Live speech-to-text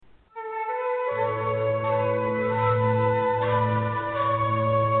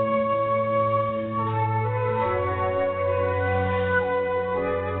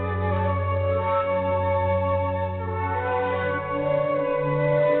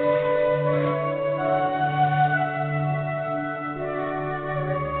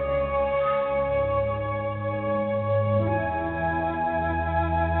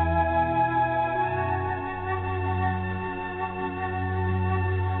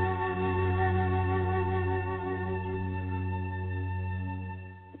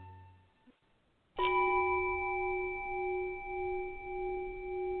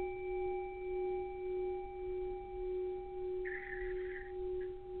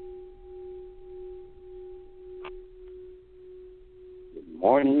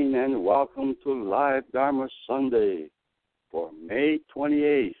morning and welcome to Live Dharma Sunday for May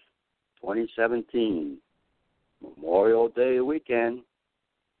 28th, 2017, Memorial Day weekend.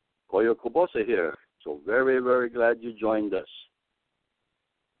 Koyo Kubose here. So very, very glad you joined us.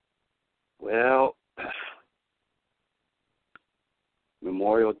 Well,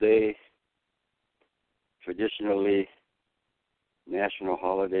 Memorial Day, traditionally national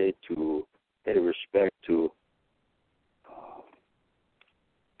holiday to pay respect to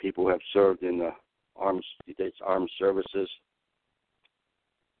people who have served in the States Armed Services,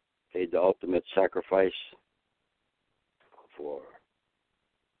 paid the ultimate sacrifice for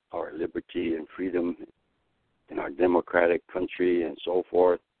our liberty and freedom in our democratic country and so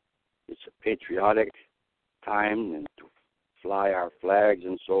forth. It's a patriotic time and to fly our flags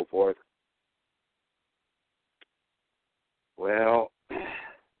and so forth. Well,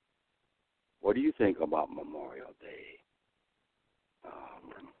 what do you think about Memorial Day?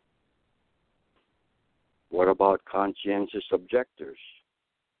 What about conscientious objectors?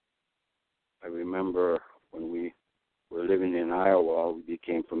 I remember when we were living in Iowa, we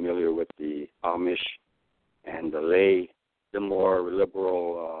became familiar with the Amish and the more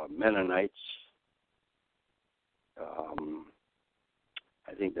liberal Mennonites.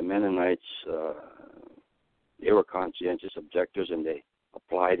 I think the Mennonites, they were conscientious objectors, and they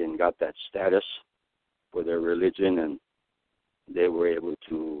applied and got that status for their religion, and they were able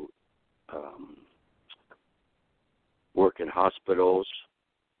to work in hospitals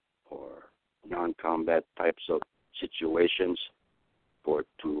or non-combat types of situations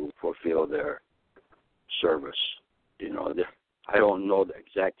to fulfill their service. You know, I don't know the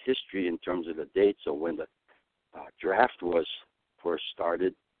exact history in terms of the dates of when the draft was first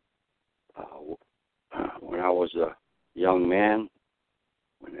started. When I was a young man,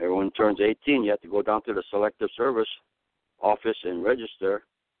 when everyone turns 18, you have to go down to the Selective Service office and register.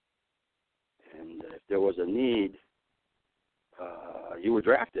 And if there was a need, you were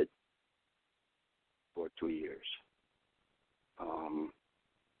drafted for 2 years.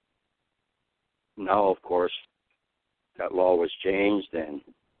 Now, of course, that law was changed, and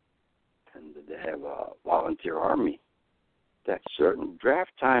they have a volunteer army. That certain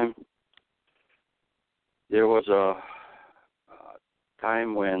draft time, there was a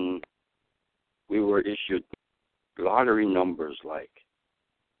time when we were issued lottery numbers,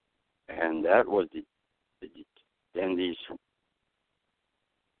 and that was then these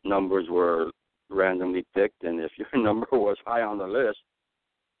numbers were randomly picked, and if your number was high on the list,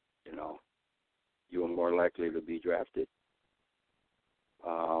 you know, you were more likely to be drafted.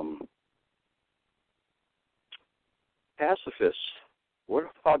 Pacifists, what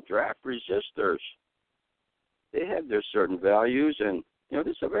about draft resistors? They have their certain values, and, you know,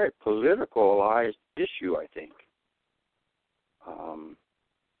 this is a very politicalized issue, I think.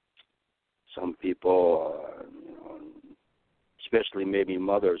 Some people, you know, especially maybe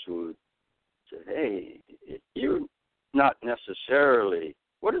mothers who said, hey, you're not necessarily,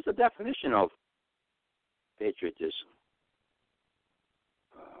 what is the definition of patriotism?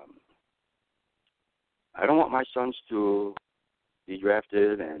 I don't want my sons to be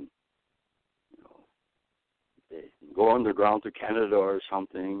drafted and, you know, they go underground to Canada or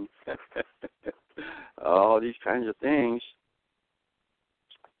something. All these kinds of things.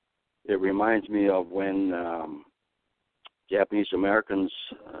 It reminds me of when Japanese Americans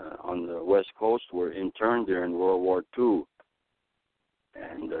on the West Coast were interned during World War II,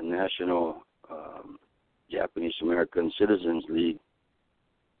 and the National Japanese American Citizens League,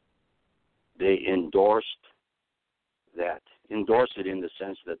 they endorsed it in the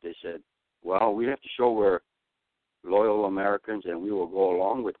sense that they said, well, we have to show we're loyal Americans and we will go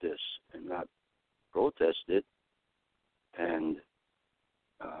along with this and not protest it. And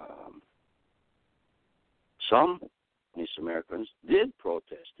some Japanese Americans did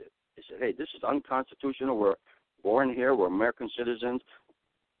protest it. They said, hey, this is unconstitutional. We're born here. We're American citizens.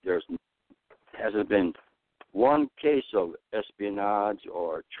 There hasn't been one case of espionage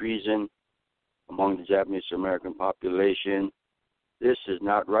or treason among the Japanese American population. This is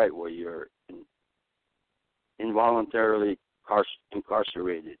not right where you're involuntarily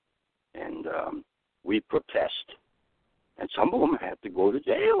incarcerated. And we protest. And some of them had to go to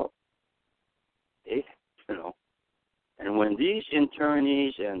jail. You know. And when these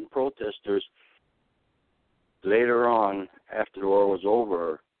internees and protesters later on, after the war was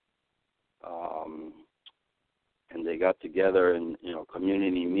over, and they got together in, you know,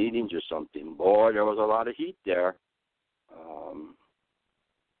 community meetings or something, boy, there was a lot of heat there.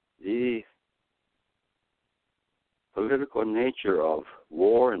 The political nature of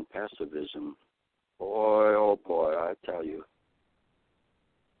war and pacifism, boy, oh boy, I tell you,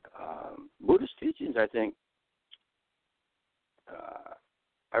 Buddhist teachings, I think,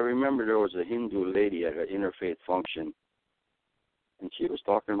 I remember there was a Hindu lady at an interfaith function, and she was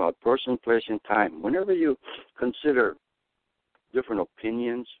talking about person, place, and time. Whenever you consider different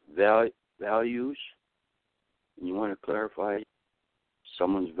opinions, values, and you want to clarify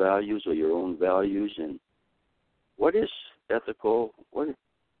someone's values or your own values, and what is ethical,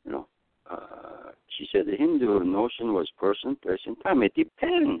 she said the Hindu notion was person, place, and time. It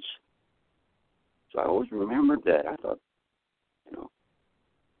depends. So I always remembered that. I thought,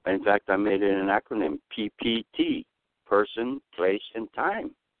 in fact, I made it an acronym, PPT, person, place, and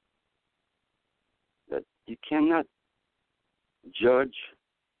time. That you cannot judge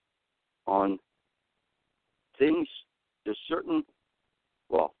on things. There's certain,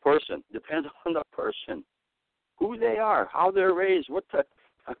 person, depends on the person, who they are, how they're raised, what the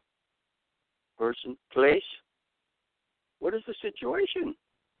person, place, what is the situation?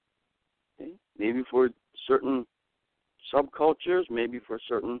 Okay? Maybe for certain subcultures, maybe for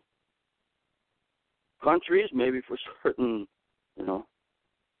certain countries, maybe for certain,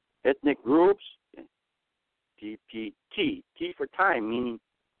 ethnic groups. TPT, T for time, meaning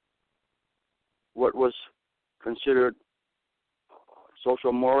what was considered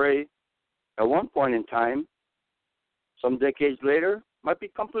social mores at one point in time, some decades later, might be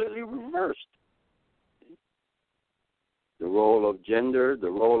completely reversed. The role of gender, the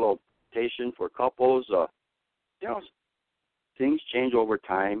role of patient for couples, things change over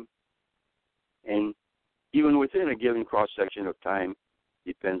time, and even within a given cross-section of time,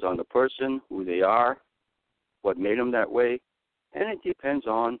 depends on the person, who they are, what made them that way, and it depends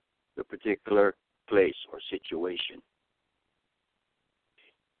on the particular place or situation.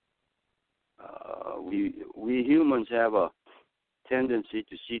 We humans have a tendency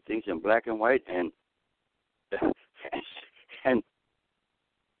to see things in black and white and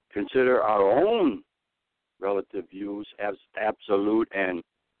consider our own relative views as absolute and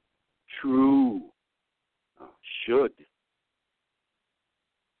true. Should.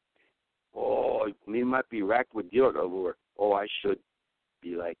 We might be racked with guilt over, I should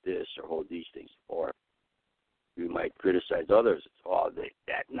be like this or hold these things. Or we might criticize others.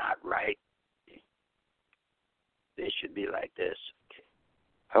 That's not right. They should be like this.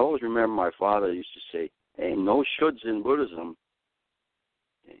 I always remember my father used to say, hey, no shoulds in Buddhism.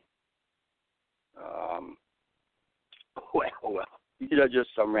 Well, these are just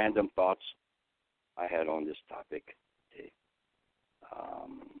some random thoughts I had on this topic. Okay.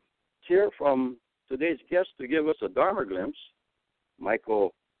 Hear from today's guest to give us a Dharma glimpse,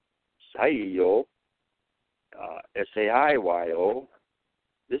 Michael Saiyo, Saiyo.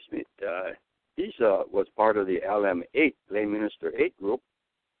 He was part of the LM8, Lay Minister 8 group,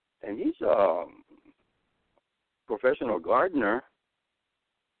 and he's a professional gardener,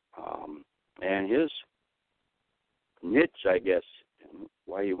 and his niche, I guess,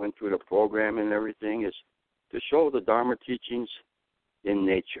 why he went through the program and everything, is to show the Dharma teachings in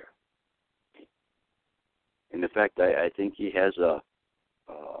nature. And in fact, I think he has a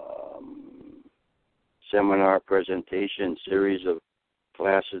seminar presentation series of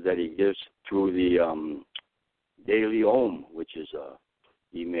classes that he gives through the Daily Om, which is a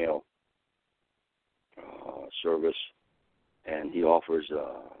email service, and he offers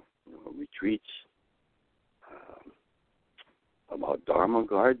retreats about Dharma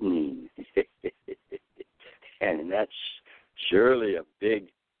gardening, and that's surely a big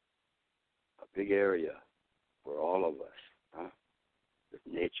area for all of us. Huh?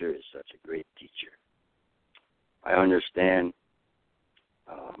 Nature is such a great teacher. I understand.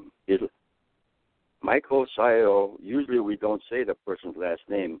 Michael Saiyo, usually we don't say the person's last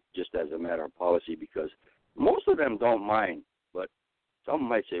name just as a matter of policy because most of them don't mind, but some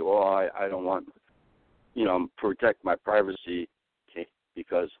might say, I don't want, protect my privacy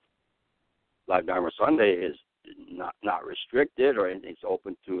because Live Dharma Sunday is not restricted or anything. It's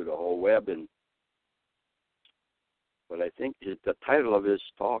open to the whole web. But I think the title of his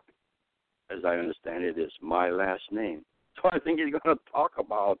talk, as I understand it, is My Last Name. So I think he's going to talk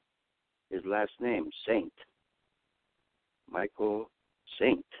about his last name, Saint. Michael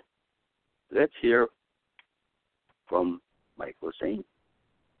Saint. Let's hear from Michael Saint.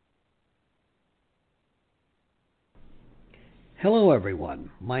 Hello,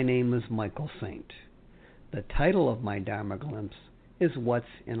 everyone. My name is Michael Saint. The title of my Dharma Glimpse is What's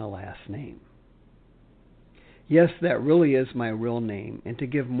in a Last Name? Yes, that really is my real name, and to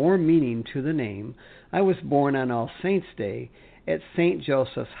give more meaning to the name, I was born on All Saints' Day at St.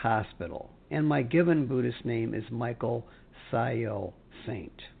 Joseph's Hospital, and my given Buddhist name is Michael Saiyo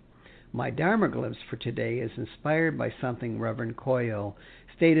Saint. My Dharma Glimpse for today is inspired by something Rev Koyo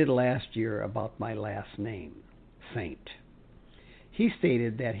stated last year about my last name, Saint. He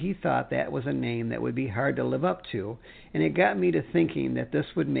stated that he thought that was a name that would be hard to live up to, and it got me to thinking that this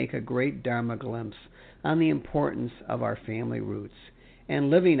would make a great Dharma glimpse on the importance of our family roots and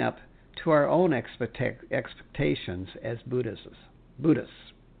living up to our own expectations as Buddhists.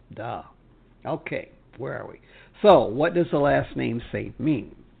 Duh. Okay, where are we? So, what does the last name Saint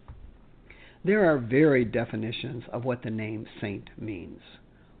mean? There are varied definitions of what the name Saint means.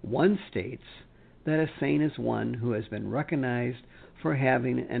 One states that a saint is one who has been recognized for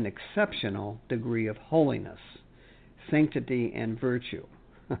having an exceptional degree of holiness, sanctity, and virtue.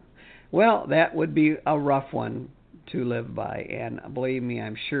 Well, that would be a rough one to live by, and believe me,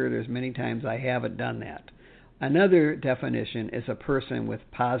 I'm sure there's many times I haven't done that. Another definition is a person with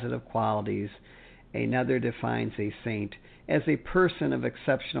positive qualities. Another defines a saint as a person of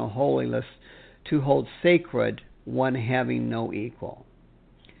exceptional holiness, to hold sacred, one having no equal.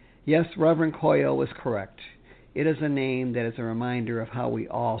 Yes, Reverend Koyo was correct. It is a name that is a reminder of how we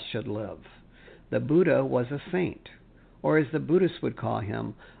all should live. The Buddha was a saint, or as the Buddhists would call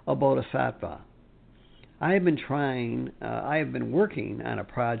him, a bodhisattva. I have been working on a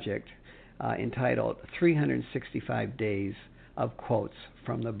project entitled 365 Days of Quotes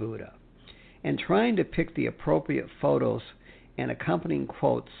from the Buddha, and trying to pick the appropriate photos and accompanying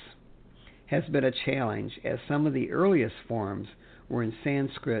quotes has been a challenge, as some of the earliest forms were in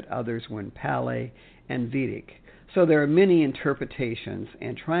Sanskrit, others were in Pali and Vedic. So there are many interpretations,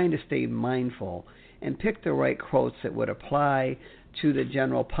 and trying to stay mindful and pick the right quotes that would apply to the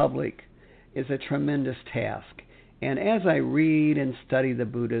general public is a tremendous task. And as I read and study the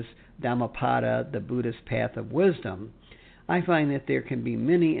Buddha's Dhammapada, the Buddhist path of wisdom, I find that there can be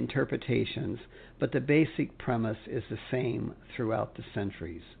many interpretations, but the basic premise is the same throughout the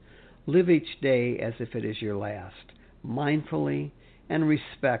centuries. Live each day as if it is your last, mindfully, and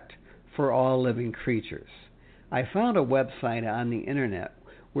respect for all living creatures. I found a website on the internet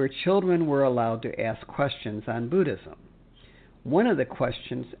where children were allowed to ask questions on Buddhism. One of the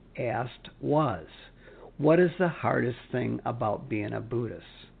questions asked was, what is the hardest thing about being a Buddhist?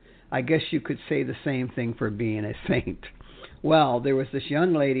 I guess you could say the same thing for being a saint. Well, there was this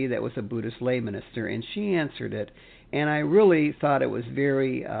young lady that was a Buddhist lay minister, and she answered it, and I really thought it was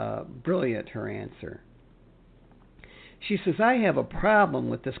very brilliant, her answer. She says, I have a problem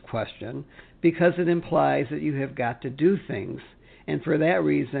with this question because it implies that you have got to do things, and for that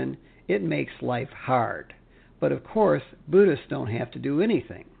reason, it makes life hard. But of course, Buddhists don't have to do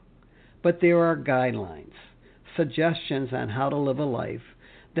anything. But there are guidelines, suggestions on how to live a life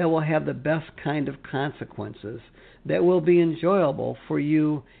that will have the best kind of consequences that will be enjoyable for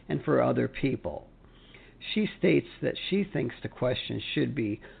you and for other people. She states that she thinks the question should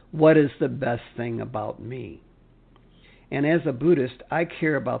be, what is the best thing about me? And as a Buddhist, I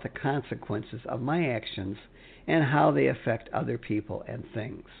care about the consequences of my actions and how they affect other people and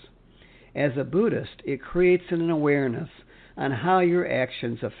things. As a Buddhist, it creates an awareness on how your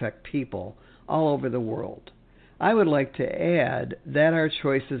actions affect people all over the world. I would like to add that our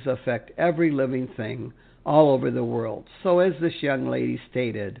choices affect every living thing all over the world. So as this young lady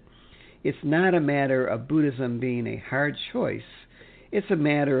stated, it's not a matter of Buddhism being a hard choice. It's a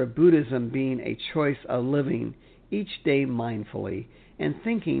matter of Buddhism being a choice of living each day mindfully and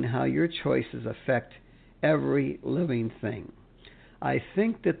thinking how your choices affect every living thing. I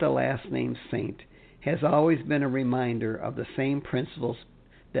think that the last name Saint has always been a reminder of the same principles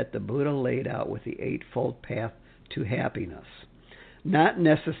that the Buddha laid out with the Eightfold Path to Happiness. Not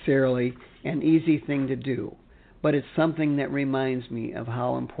necessarily an easy thing to do, but it's something that reminds me of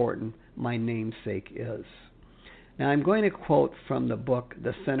how important my namesake is. Now I'm going to quote from the book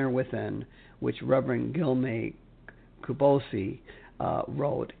The Center Within, which Rev Kubose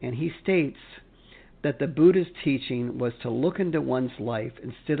wrote, and he states that the Buddha's teaching was to look into one's life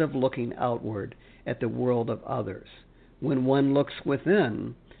instead of looking outward at the world of others. When one looks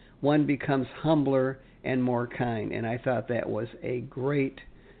within, one becomes humbler and more kind. And I thought that was a great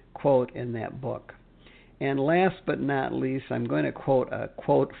quote in that book. And last but not least, I'm going to quote a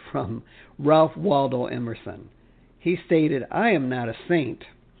quote from Ralph Waldo Emerson. He stated, I am not a saint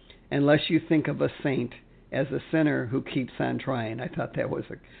unless you think of a saint as a sinner who keeps on trying. I thought that was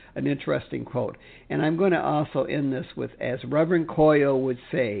an interesting quote. And I'm going to also end this with, as Reverend Koyo would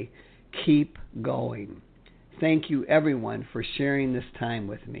say, keep going. Thank you, everyone, for sharing this time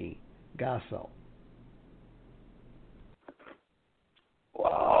with me. Gasso.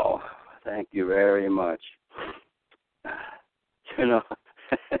 Wow. Thank you very much. You know,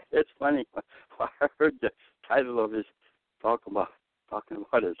 it's funny. I heard the title of his talk about talking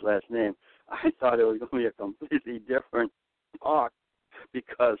about his last name, I thought it was going to be a completely different talk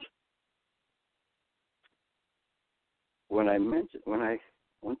because one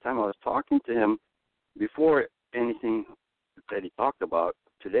time I was talking to him before anything that he talked about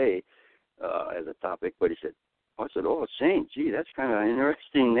today as a topic, but he said, I said, oh, Saint, gee, that's kind of an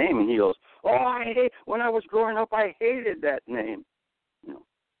interesting name. And he goes, when I was growing up, I hated that name. You know,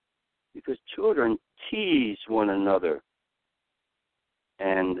 because children tease one another,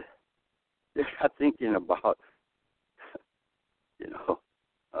 and they're not thinking about,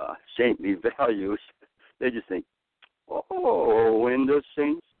 saintly values. They just think, when the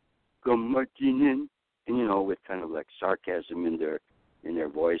saints come marching in, and with kind of like sarcasm in their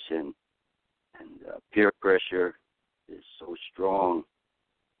voice, and peer pressure is so strong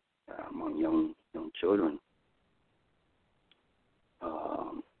among young children.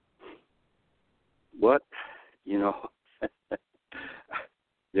 But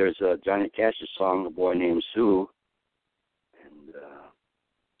there's a Johnny Cash's song, "A Boy Named Sue," and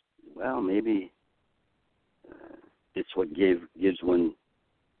maybe it's what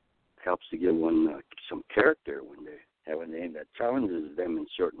helps to give one some character when they have a name that challenges them in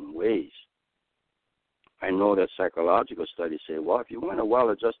certain ways. I know that psychological studies say, well, if you want a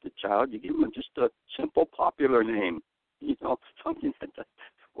well-adjusted child, you give them just a simple popular name, something like that.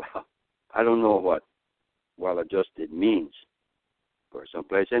 Well, I don't know what well-adjusted means for some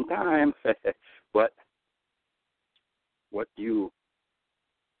place and time, but what you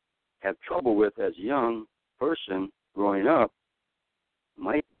have trouble with as a young person growing up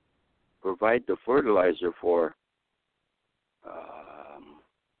might provide the fertilizer for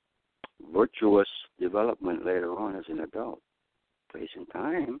virtuous development later on as an adult, place and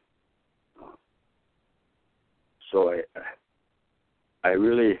time. So I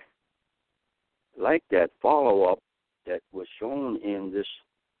really like that follow-up that was shown in this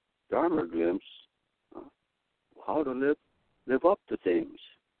Dharma Glimpse, how to live up to things.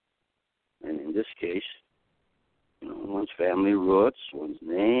 And in this case, one's family roots, one's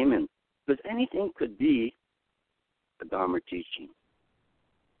name, and because anything could be a Dharma teaching.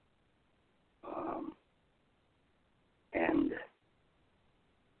 And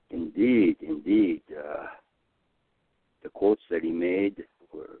indeed, the quotes that he made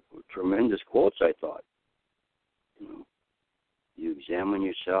were tremendous quotes, I thought. You examine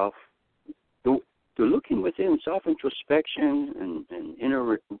yourself. To looking within, self-introspection and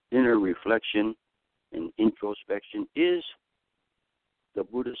inner reflection and introspection is the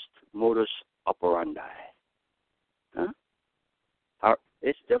Buddhist modus operandi.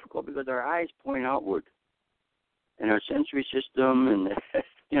 It's difficult because our eyes point outward, and our sensory system and,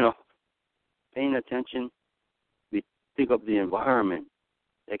 paying attention, we think of the environment,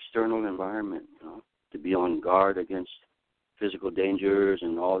 external environment, to be on guard against physical dangers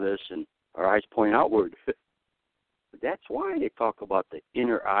and all this, and our eyes point outward. But that's why they talk about the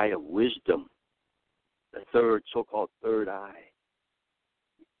inner eye of wisdom, the so-called third eye.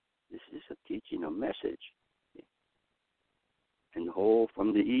 This is a teaching, a message. And the whole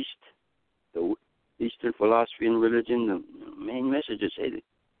from the East, the Eastern philosophy and religion, the main message is that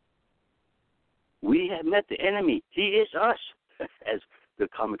we have met the enemy. He is us, as the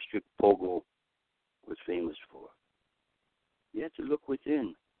comic strip Pogo was famous for. You have to look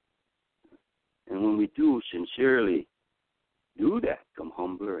within. And when we do sincerely do that, come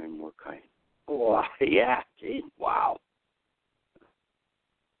humbler and more kind. Oh, yeah, geez, wow.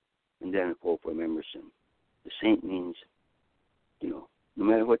 And then a quote from Emerson. The saint means, no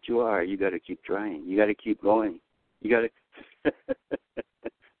matter what you are, you got to keep trying. You got to keep going. You got to.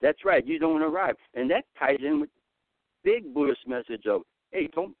 That's right. You don't arrive, and that ties in with big Buddhist message of, hey,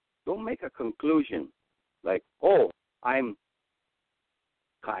 don't make a conclusion like, I'm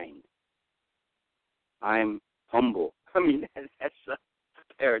kind, I'm humble. I mean, that's a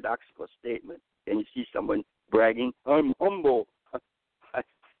paradoxical statement. And you see someone bragging, I'm humble.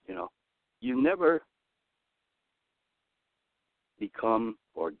 You never become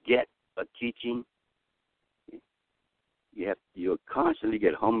or get a teaching. You constantly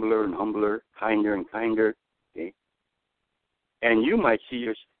get humbler and humbler, kinder and kinder. Okay, and you might see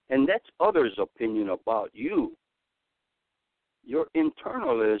and that's others' opinion about you. Your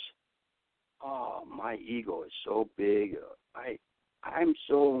internal is, my ego is so big. I'm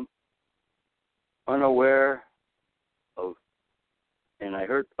so unaware of, and I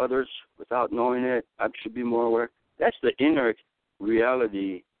hurt others without knowing it. I should be more aware. That's the inner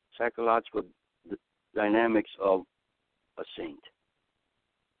reality, psychological dynamics of a saint.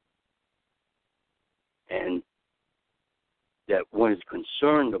 And that one is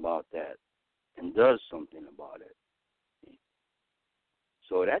concerned about that and does something about it.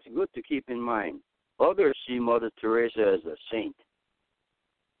 So that's good to keep in mind. Others see Mother Teresa as a saint.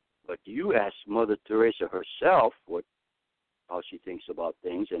 But you ask Mother Teresa herself how she thinks about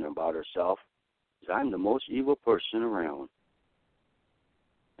things and about herself. I'm the most evil person around.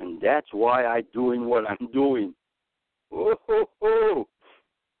 And that's why I'm doing what I'm doing. Oh, ho, ho.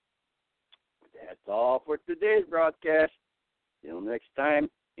 That's all for today's broadcast. Till next time,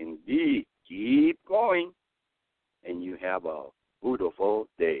 indeed, keep going. And you have a beautiful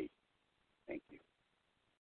day. Thank you.